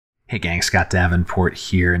Hey gang, Scott Davenport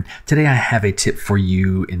here, and today I have a tip for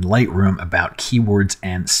you in Lightroom about keywords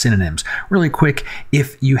and synonyms. Really quick,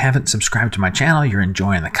 if you haven't subscribed to my channel, you're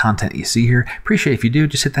enjoying the content you see here, appreciate if you do,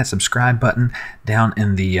 just hit that subscribe button down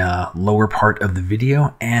in the lower part of the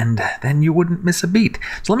video, and then you wouldn't miss a beat.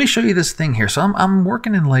 So let me show you this thing here. So I'm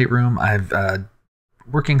working in Lightroom. I've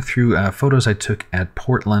working through photos I took at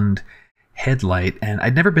Portland Headlight, and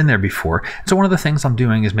I'd never been there before. So one of the things I'm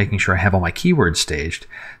doing is making sure I have all my keywords staged.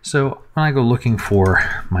 So when I go looking for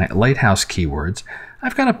my lighthouse keywords,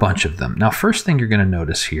 I've got a bunch of them. Now, first thing you're going to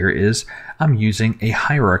notice here is I'm using a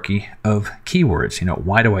hierarchy of keywords. You know,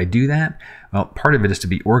 why do I do that? Well, part of it is to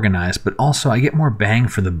be organized, but also I get more bang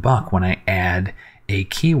for the buck when I add a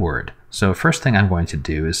keyword. So first thing I'm going to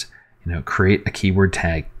do is, create a keyword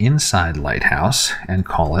tag inside Lighthouse and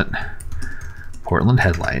call it Portland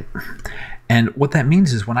Headlight. And what that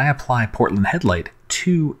means is when I apply Portland Headlight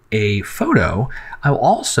to a photo, I'll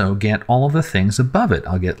also get all of the things above it.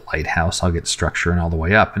 I'll get lighthouse, I'll get structure, and all the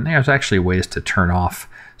way up. And there's actually ways to turn off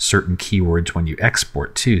certain keywords when you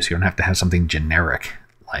export too, so you don't have to have something generic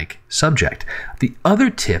like subject. The other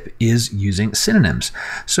tip is using synonyms.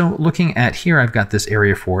 So looking at here, I've got this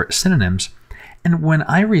area for synonyms. And when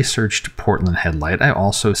I researched Portland Headlight, I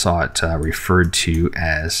also saw it referred to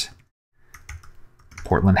as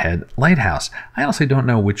Portland Head Lighthouse. I honestly don't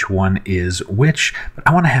know which one is which, but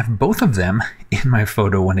I want to have both of them in my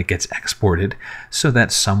photo when it gets exported so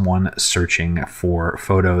that someone searching for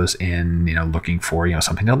photos in, looking for,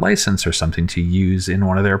 something to license or something to use in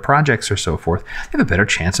one of their projects or so forth, they have a better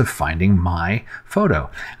chance of finding my photo.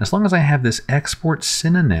 And as long as I have this export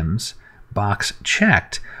synonyms box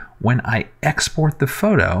checked, when I export the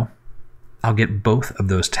photo, I'll get both of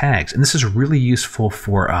those tags. And this is really useful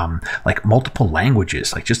for like multiple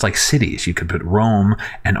languages, just like cities. You could put Rome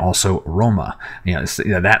and also Roma,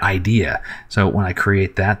 that idea. So when I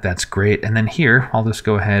create that, that's great. And then here, I'll just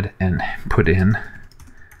go ahead and put in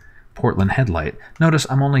Portland Headlight. Notice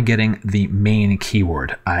I'm only getting the main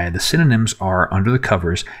keyword. The synonyms are under the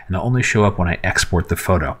covers, and they'll only show up when I export the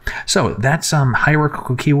photo. So that's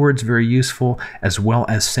hierarchical keywords, very useful, as well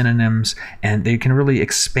as synonyms, and they can really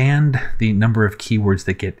expand the number of keywords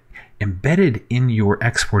that get embedded in your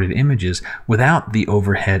exported images without the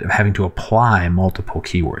overhead of having to apply multiple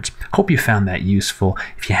keywords. Hope you found that useful.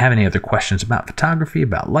 If you have any other questions about photography,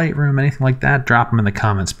 about Lightroom, anything like that, drop them in the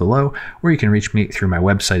comments below, or you can reach me through my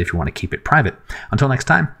website if you want to keep it private. Until next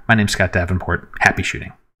time, my name's Scott Davenport. Happy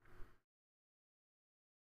shooting.